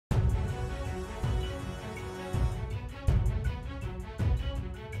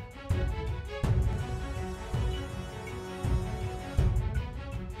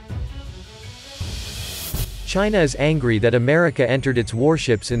China is angry that America entered its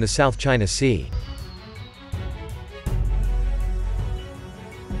warships in the South China Sea.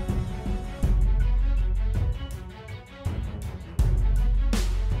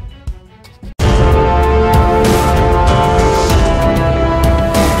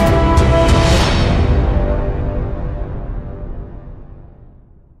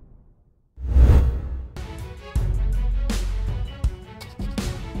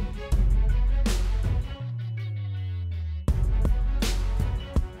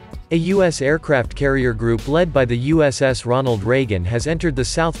 A U.S. aircraft carrier group led by the USS Ronald Reagan has entered the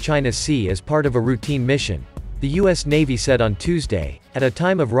South China Sea as part of a routine mission, the U.S. Navy said on Tuesday, at a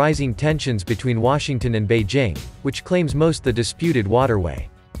time of rising tensions between Washington and Beijing, which claims most the disputed waterway.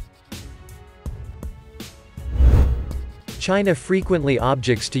 China frequently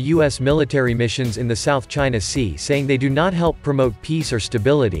objects to U.S. military missions in the South China Sea, saying they do not help promote peace or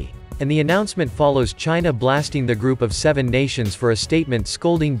stability, and the announcement follows China blasting the Group of Seven nations for a statement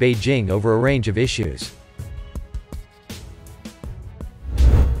scolding Beijing over a range of issues.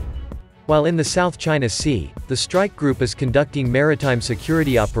 While in the South China Sea, the strike group is conducting maritime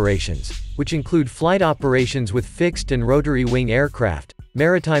security operations, which include flight operations with fixed and rotary-wing aircraft,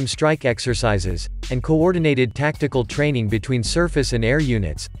 maritime strike exercises, and coordinated tactical training between surface and air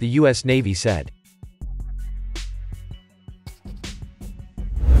units, the U.S. Navy said.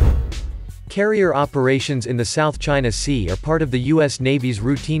 Carrier operations in the South China Sea are part of the U.S. Navy's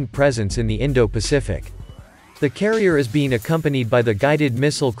routine presence in the Indo-Pacific. The carrier is being accompanied by the guided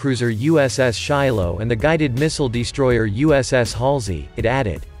missile cruiser USS Shiloh and the guided missile destroyer USS Halsey, it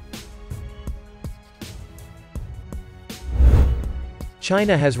added.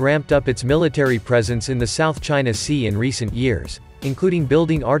 China has ramped up its military presence in the South China Sea in recent years, including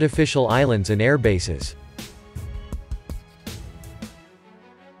building artificial islands and air bases.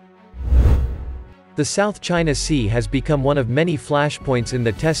 The South China Sea has become one of many flashpoints in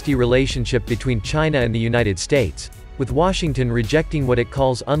the testy relationship between China and the United States, with Washington rejecting what it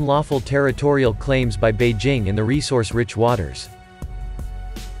calls unlawful territorial claims by Beijing in the resource-rich waters.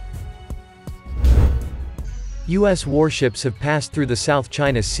 U.S. warships have passed through the South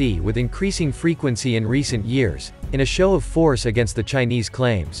China Sea with increasing frequency in recent years, in a show of force against the Chinese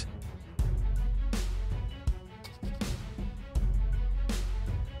claims.